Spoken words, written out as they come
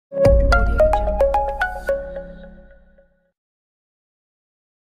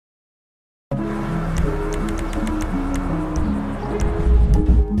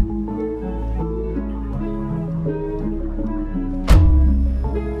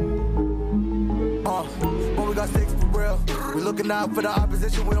looking out for the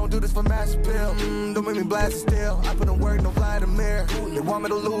opposition, we don't do this for mass appeal. Don't make me blast it still. I put in work, no fly in the mirror. They want me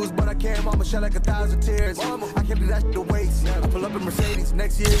to lose, but I can't. Mama shed like 1,000 tears. I can't do that shit to waste. I pull up in Mercedes.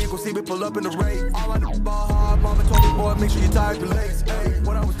 Next year, you gon' see me pull up in the race. All I know ball hard. Mama told me, boy, make sure you tie your legs.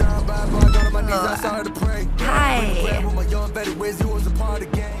 When I was down bad, boy, I got on my knees, I started to pray. Hi. With my young Betty Wiz, he was a part of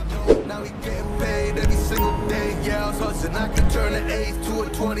the game. Now he getting paid every single day. Yeah, I was hustling. I could turn an 8 to a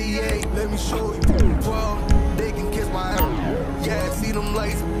 28. Let me show you. 12, they can kiss my ass. Yeah, see them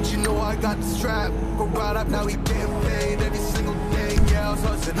lights, but you know I got the strap. Go right up, now he getting paid every single day. Yeah, I was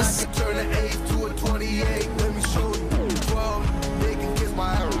hustling. I could turn an 8 to a 28. Let me show you. 12, they can kiss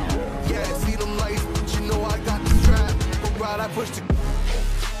my ass. Yeah, see them lights, but you know I got the strap. Go right, I push the.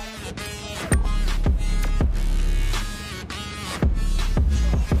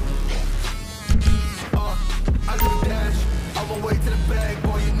 I do the dash. On my way to the bag,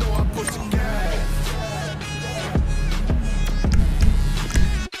 boy, you know I push the gas.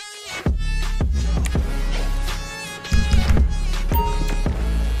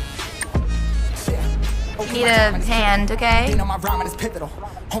 Need a hand, okay? You know my rhyming is pivotal.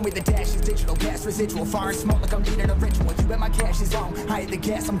 Homie, the dash is digital, gas residual. Fire and smoke like I'm leading a ritual. You bet my cash is on. I hit the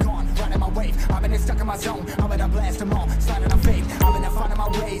gas, I'm gone. Riding my wave. I've been stuck in my zone. I'm in a blast them all. Sliding on fade. I've been finding my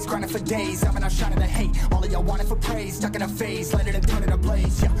ways. Grinding for days. I've been out shining the hate. All of y'all wanted for praise. Stuck in a phase. Let it and turn it a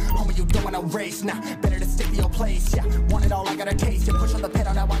blaze. Yeah. Homie, you don't want no race. Nah. Better to stick to your place. Yeah. Want it all, I gotta taste. You push on the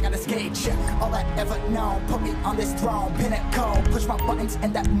pedal, now I gotta skate. Yeah. All I ever known. Put me on this throne. Pinnacle. Push my buttons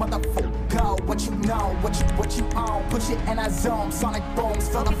and that motherfucker go. What you know. What you own. Push it and I zoom. Sonic booms.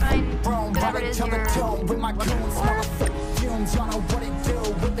 Fill the room. Right till the tune. With my goons. Motherfucker fumes. Y'all know what it do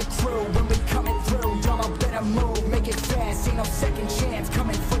with the crew. When we coming through. Y'all know better move. Make it fast. Ain't no second chance.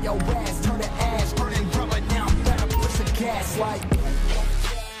 Coming for your ass. Turn to ash. Burning rubber now. Better push the gas like.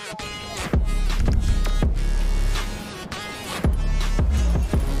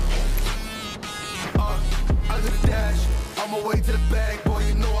 I do the dash. On my way to the bag. Boy,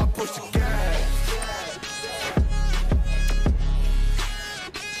 you know I push the gas.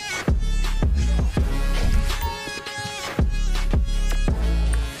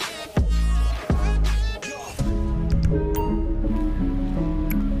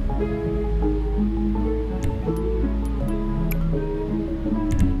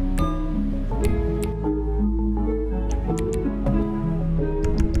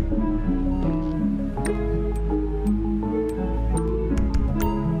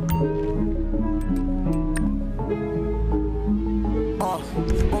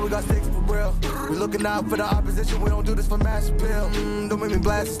 When we got sticks for real, we looking out for the opposition, we don't do this for mass appeal. Don't make me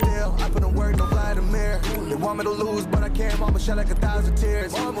blast it still. I put in work, no fly in the mirror. They want me to lose, but I can't. Mama shed like 1,000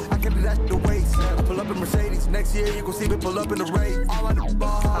 tears. I can't do that shit to waste. I pull up in Mercedes. Next year, you gon' see me pull up in the race. All I know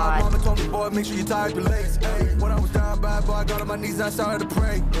ball hard. Mama told me, boy, make sure you tie your legs. When I was down bad, boy, I got on my knees, I started to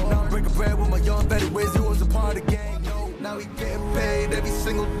pray. Now I'm breaking bread with my young Betty Wiz, he was a part of the game. Now he getting paid every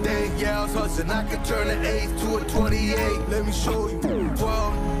single day. Yeah, I was hustling. I could turn an 8 to a 28. Let me show you.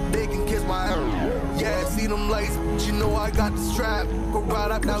 12, they can kiss my ass. Yeah, see them lights, but you know I got the strap. Go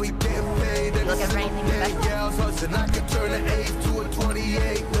right up, now he getting paid every single day. Yeah, I was hustling. I could turn an 8 to a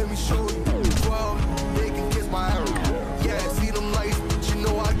 28. Let me show you. 12, they can kiss my ass. Yeah, see them lights, but you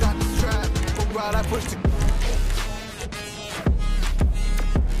know I got the strap. Go right, I push the.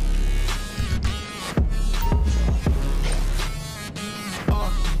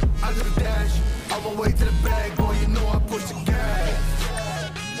 I do the dash, on my way to the bag, boy, you know I push the gas.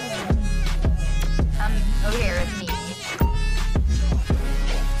 Over here with me.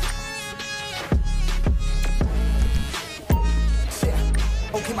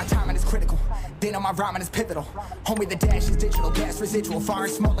 Yeah. Okay, my timing is critical. They know my rhyming is pivotal. Homie, the dash is digital, gas residual. Fire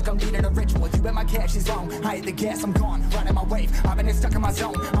and smoke like I'm leading a ritual. You bet my cash is on. I hit the gas, I'm gone. Riding my wave. I've been stuck in my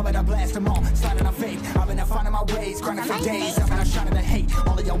zone. I'm gonna blast them all. Sliding on fade. I've been finding my ways. Grinding for days. I've been shining the hate.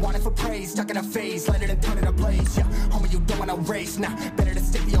 All of y'all wanted for praise. Stuck in a phase. Let it and turn it a blaze. Yeah. Homie, you don't want no race. Nah. Better to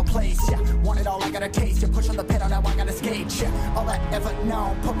stick to your place. Yeah. Want it all, I gotta taste. You push on the pedal, now I gotta skate. Yeah. All I ever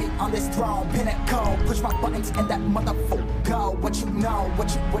known. Put me on this throne. Pinnacle. Push my buttons and that motherfucker go. What you know.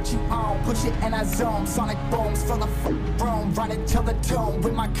 What you own. Push it and I zoom. Sonic booms. Fill the room. Running till the tune.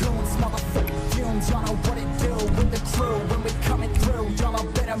 With my goons. Motherfucker fumes. Y'all know what it do with the crew. When we coming through. Y'all know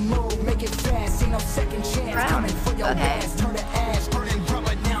better move. Make it fast. Ain't no second chance. Coming for your ass. Turn to ash. Burning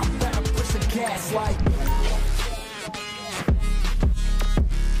rubber now. Better push the gas like.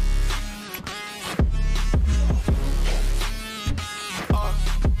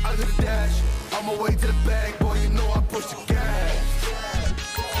 I do the dash. On my way to the bag, boy, you know I push the gas.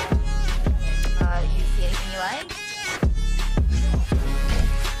 You see anything you like?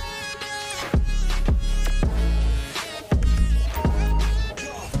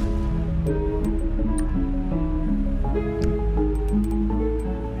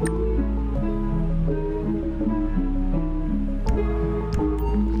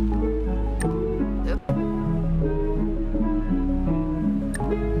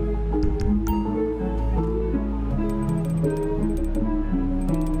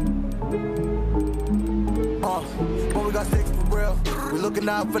 looking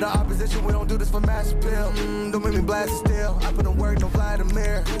out for the opposition, we don't do this for mass appeal. Don't make me blast it still. I put in work, don't fly the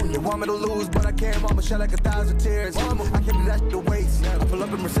mirror. They want me to lose, but I can't. Mama shed like 1,000 tears. I can't do that to waste. I pull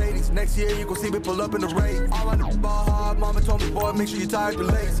up in Mercedes. Next year you gon' see me pull up in the race. All I know ball hard. Mama told me, boy, make sure you tie the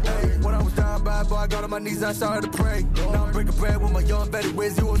lace. Hey, when I was down bad, boy, I got on my knees, I started to pray. Now I'm breaking bread with my young Betty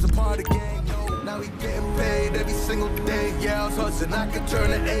Wiz. You was a part of the game. Now we getting paid every single day. Yeah, I was hustling. I could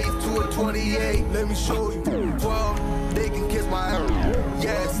turn an 8 to a 28. Let me show you. 12, they can kiss my ass.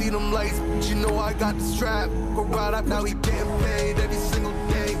 Yeah, see them lights, but you know I got the strap. Go right up, now we getting paid every single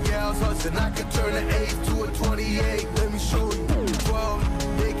day. Yeah, I was hustling. I could turn an 8 to a 28. Let me show you.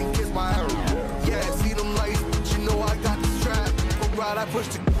 12, they can kiss my ass. Yeah, see them lights, but you know I got the strap. Go right, I push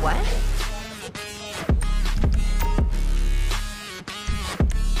the. What?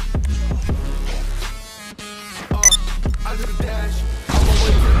 I do the dash. I'm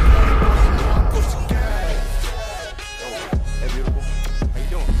away to the bag, boy, you know I push the gas. Hey, beautiful. How you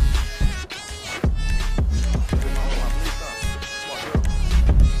doing?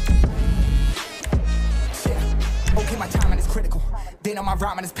 Yeah, okay, my timing is critical. Then on my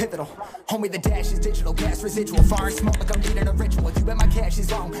rhyming is pivotal. Homie, the dash is digital, gas residual. Fire and smoke like I'm needing a ritual. You bet my cash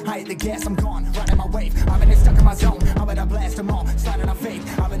is long. I hit the gas, I'm gone. Riding my wave. I've been stuck in my zone. I bet I blast them all. Sliding on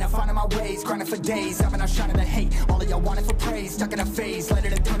faith. I've been finding my ways. Grinding for days. I've been shining the hate. All of y'all wanted for praise. Stuck in a phase. Let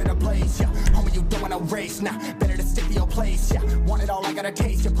it turn it a blaze. Yeah, homie, you don't want to race. Nah, better to stick to your place. Yeah, want it all, I gotta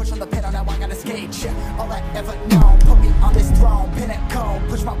taste. You push on the pedal, now I gotta skate. Yeah, all I ever know. Put me on this throne. Pinnacle.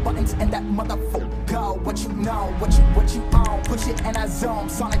 Push my buttons and that motherfucker go. What you know, what you own. Push it and I zone.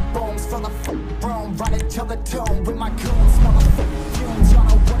 Sonic booms full of room. Run it till the tomb with my goons. Motherfucking fumes. Y'all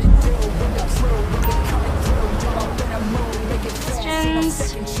know what it do. When the crew, when we coming through. Y'all up in a mood. Make it fast. Ain't no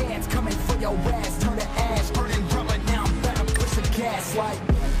second chance. Coming for your ass. Turn to ash. Burning rubber now. Better push the gas like.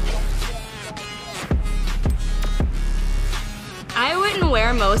 I wouldn't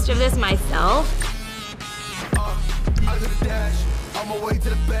wear most of this myself. I do the dash. On my way to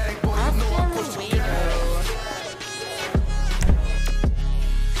the bag, boy, you know I push the gas.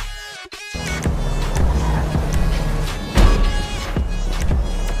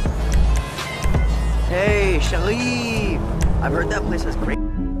 Hey, Sharif! I've heard that place is great.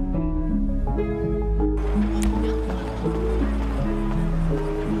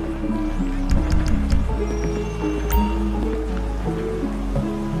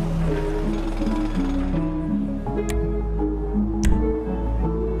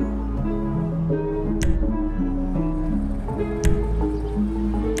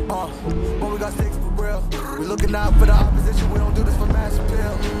 But we got sticks for real. We looking out for the opposition. We don't do this for mass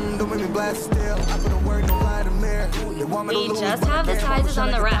appeal. Don't make me blast still. I put in work, don't fly the mirror. They want me to We lose, just but I have the can't. sizes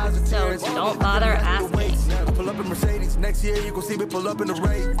on the rack, so don't bother asking. Pull up in Mercedes. Next year you gon' see me pull up in the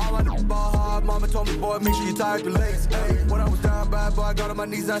race. All I know ball hard. Mama told me, boy, make sure you tie your lace. Hey, when I was down bad, boy, I got on my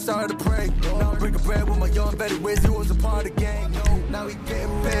knees, I started to pray. Now I'm breaking bread with my young Betty Wiz. You was a part of the gang. Now we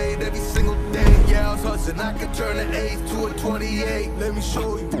getting paid every single day. Yeah, I was hustling. I could turn an 8 to a 28. Let me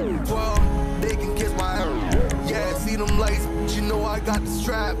show you. 12, they can kiss my ass. Yeah, see them lights, but you know I got the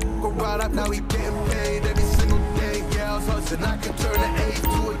strap. Go right up, now we getting paid every single day. Yeah, I was hustling. I could turn an 8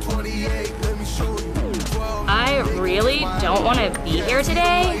 to a 28. Let me show you. 12, I really don't want to be here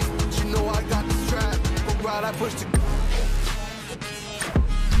today. but you know I got the strap. Go right, I push the.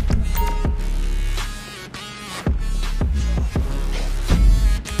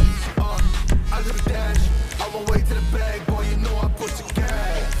 I do the dash. On my way to the bag, boy, you know I push the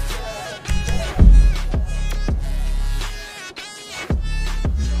gas.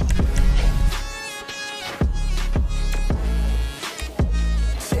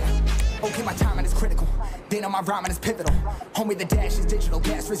 Yeah, okay, my timing is critical. Then on my rhyming is pivotal. Homie, the dash is digital,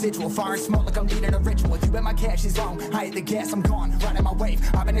 gas residual. Fire and smoke like I'm needing a ritual. You bet my cash is long. I hit the gas, I'm gone. Riding my wave.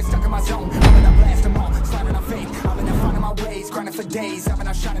 I've been stuck in my zone. I've been blast them all. Sliding on faith. I've been finding my ways. Grinding for days. I've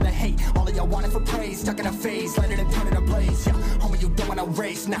been shining the hate. All of y'all wanted for praise. Stuck in a phase. Let it turn it a blaze. Yeah, homie, you don't want to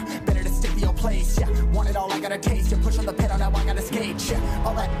race. Nah, better to stick to your place. Yeah, want it all, I gotta taste. You push on the pedal, now I gotta skate. Yeah,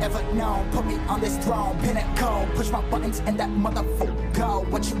 all I ever known. Put me on this throne. Pinnacle. Push my buttons and that motherfucker go.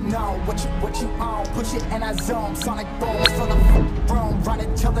 What you know, what you own. Push it and I zone. Sonic booms full of room. Run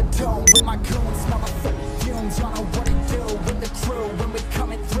it till the tomb with my goons. Motherfucker fumes. Y'all know what it do with the crew when we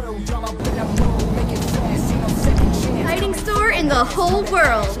coming through. Y'all up in a mood. Make it fast. Ain't no second chance. Hiding store in the whole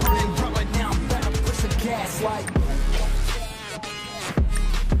world. Burning rubber now. Better push the gas like.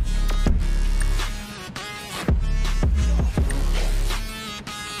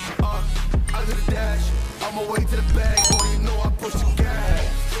 I do the dash. On my way to the bag, boy, you know I push the gas.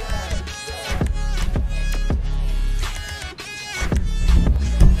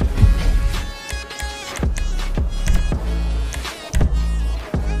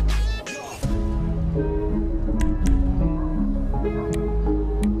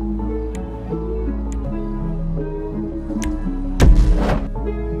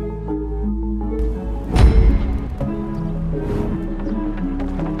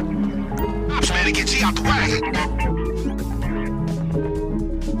 better get G out the way.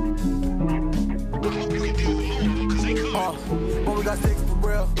 When we got sticks for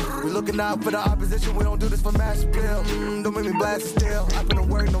real, we looking out for the opposition. We don't do this for mass appeal. Don't make me blast it still. I've been to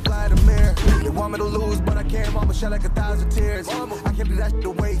work, no fly in the mirror. They want me to lose, but I can't. Mama shed like 1,000 tears. I can't do that shit to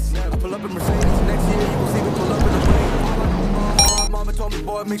waste. I pull up in Mercedes next year. You gon' see me pull up in the rain. Mama told me,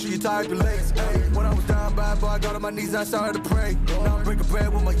 boy, make sure you tie up your legs. When I was down bad, boy, I got on my knees and I started to pray. Now I'm breaking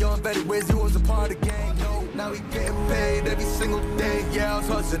bread with my young Betty Wiz. He was a part of the gang. Now he getting paid every single day. Yeah, I was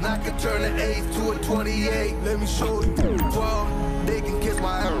hustling. I could turn an 8 to a 28. Let me show you. 12, they can kiss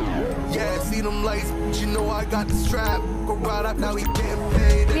my ass. Yeah, see them lights, but you know I got the strap. Go right up, now he getting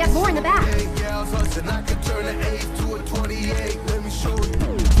paid. We have more in the back. Yeah, I was hustling. I could turn an 8 to a 28. Let me show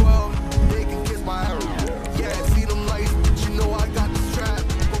you. 12, they can kiss my ass. Yeah, see them lights, but you know I got the strap.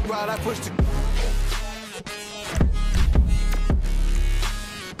 Go right, I push the.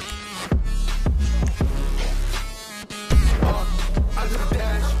 I do the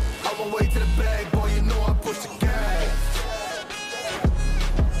dash, on my way to the bag, boy, you know I push the gas.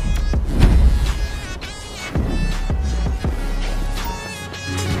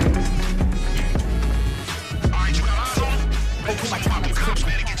 Okay, my time is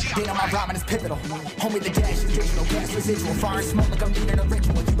critical. Then on my rhyming is pivotal. Homie, the dash is digital. Gas residual. Fire and smoke like I'm needing a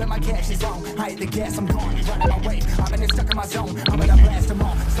ritual. You bet my cash is long. I hit the gas, I'm gone. Running my wave. I've been stuck in my zone. I'm gonna blast them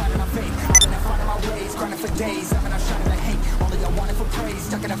all. Sliding on faith. I've been in front of my ways. Grinding for days. I've been outshining the hate. Only I wanted for praise.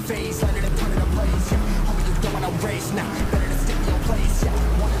 Stuck in a phase. Let it and turn it to blaze. Yeah. Homie, you don't wanna race now. Better to stick to your place.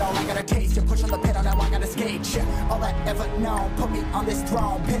 Yeah. Want it all, I gotta taste. You push on the pedal, now I gotta skate. Yeah. All I ever know. Put me on this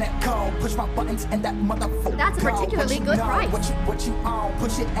throne. Pin it cold. Push my buttons and that motherfucker. That's a particularly good price. What you own,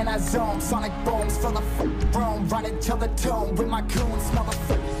 push it and I zone. Sonic booms for the room, run it till the tomb. With my goons, smell the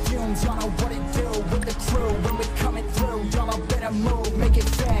fumes. Y'all know what it do with the crew. When we coming through, y'all better move. Make it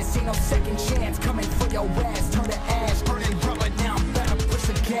fast, ain't no second chance. Coming for your ass, turn to ash. Burning rubber now, better push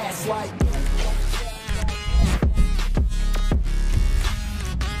the gas like.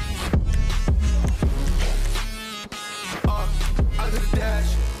 I do the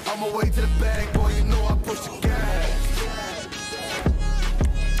dash, on my way to the bag, boy, you know I push the gas.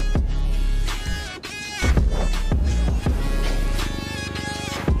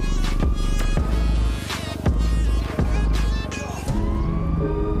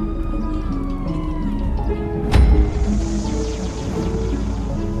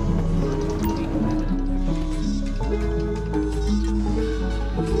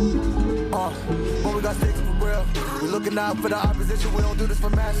 When we got sticks for real, we looking out for the opposition. We don't do this for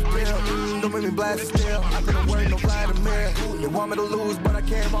mass appeal. Don't make me blast it still. I couldn't worry, no fly in the mirror. They want me to lose, but I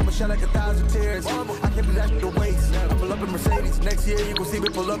can't. Mama shed like 1,000 tears. I can't do that shit to waste. I pull up in Mercedes next year. You gon' see me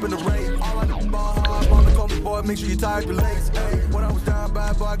pull up in the rain. All I do ball hard. Mama told me, boy, make sure you tie up your legs. When I was down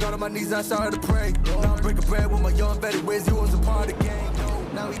bad, boy, I got on my knees and I started to pray. Now I'm breaking bread with my young Betty Wiz. He was a part of the gang.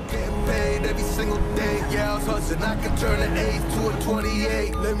 Now he getting paid every single day. Yeah, I was hustling. I can turn an 8 to a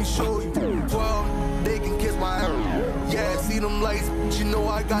 28. Let me show you. 12, they can kiss my ass. Yeah, see them lights, but you know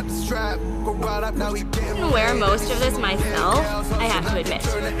I got the strap. Go right up, now he getting paid. I wear most of this myself, I have to admit.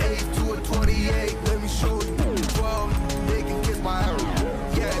 Turn an 8 to a 28. Let me show you. 12, they can kiss my ass.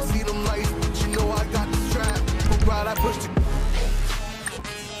 Yeah, see them lights, but you know I got the strap. Go right, I push the.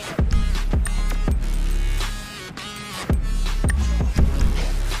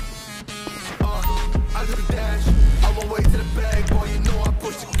 I do the dash, on my way to the bag, boy, you know I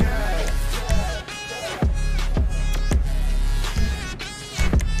push the gas.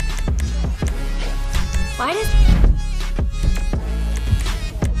 Why does...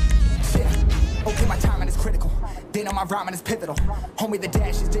 Yeah. Okay, my timing is critical. Then on my rhyming is pivotal. Homie, the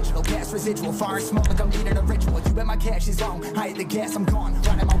dash is digital. Gas residual. Fire and smoke like I'm needing a ritual. You bet my cash is long. I hit the gas, I'm gone.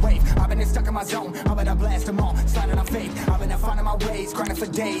 Riding my wave. I've been stuck in my zone. I'm gonna blast them all. Sliding on faith. I've been finding my ways. Grinding for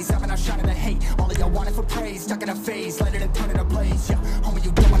days. I've been outshining the hate. All of y'all wanted for praise. Stuck in a phase. Let it and turn it to blaze. Yeah. Homie,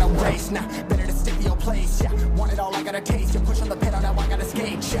 you don't wanna race. Nah, better to stick to your place. Yeah. Want it all, I gotta taste. You push on the pedal, now I gotta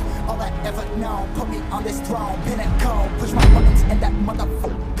skate. Yeah. All I ever know. Put me on this throne. Pin and cold. Push my buttons and that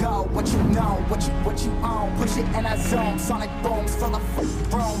motherfucker go. What you know, what you own. Push it and I zone. Sonic booms for the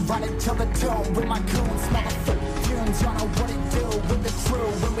room. Run it till the tomb. With my goons, smell the fumes. Y'all know what it do with the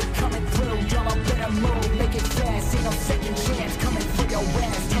crew. When we coming through, y'all better move. Make it fast, ain't no second chance. Coming for your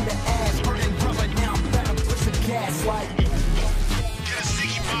ass, turn to ash. Burning rubber now, better push the gas like. Get a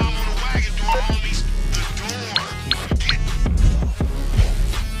sticky bomb on the wagon door, homies. The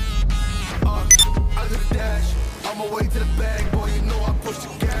door. I do the dash, on my way to the bag, boy, you know I push the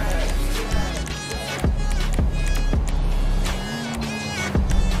gas.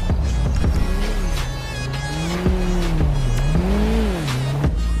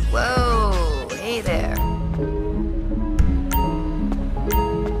 Whoa,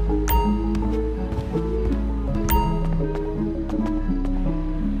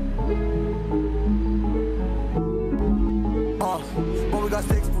 but we got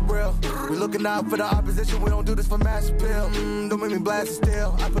sticks for real. We looking out for the opposition, we don't do this for mass appeal. Don't make me blast it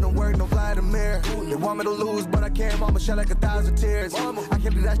still. I put in work, no Vladimir. They want me to lose, but I can't. Mama shed like 1,000 tears. I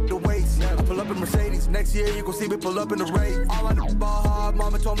can't do that shit to waste. I pull up in Mercedes. Next year you gon' see me pull up in the race. All I know ball hard.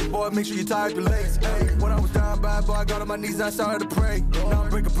 Mama told me, boy, make sure you tie up your legs. Hey, when I was down bad, boy, I got on my knees and I started to pray. Now I'm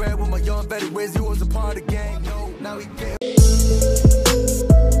breaking bread with my young Betty Wiz. You was a part of the gang. No, now we get.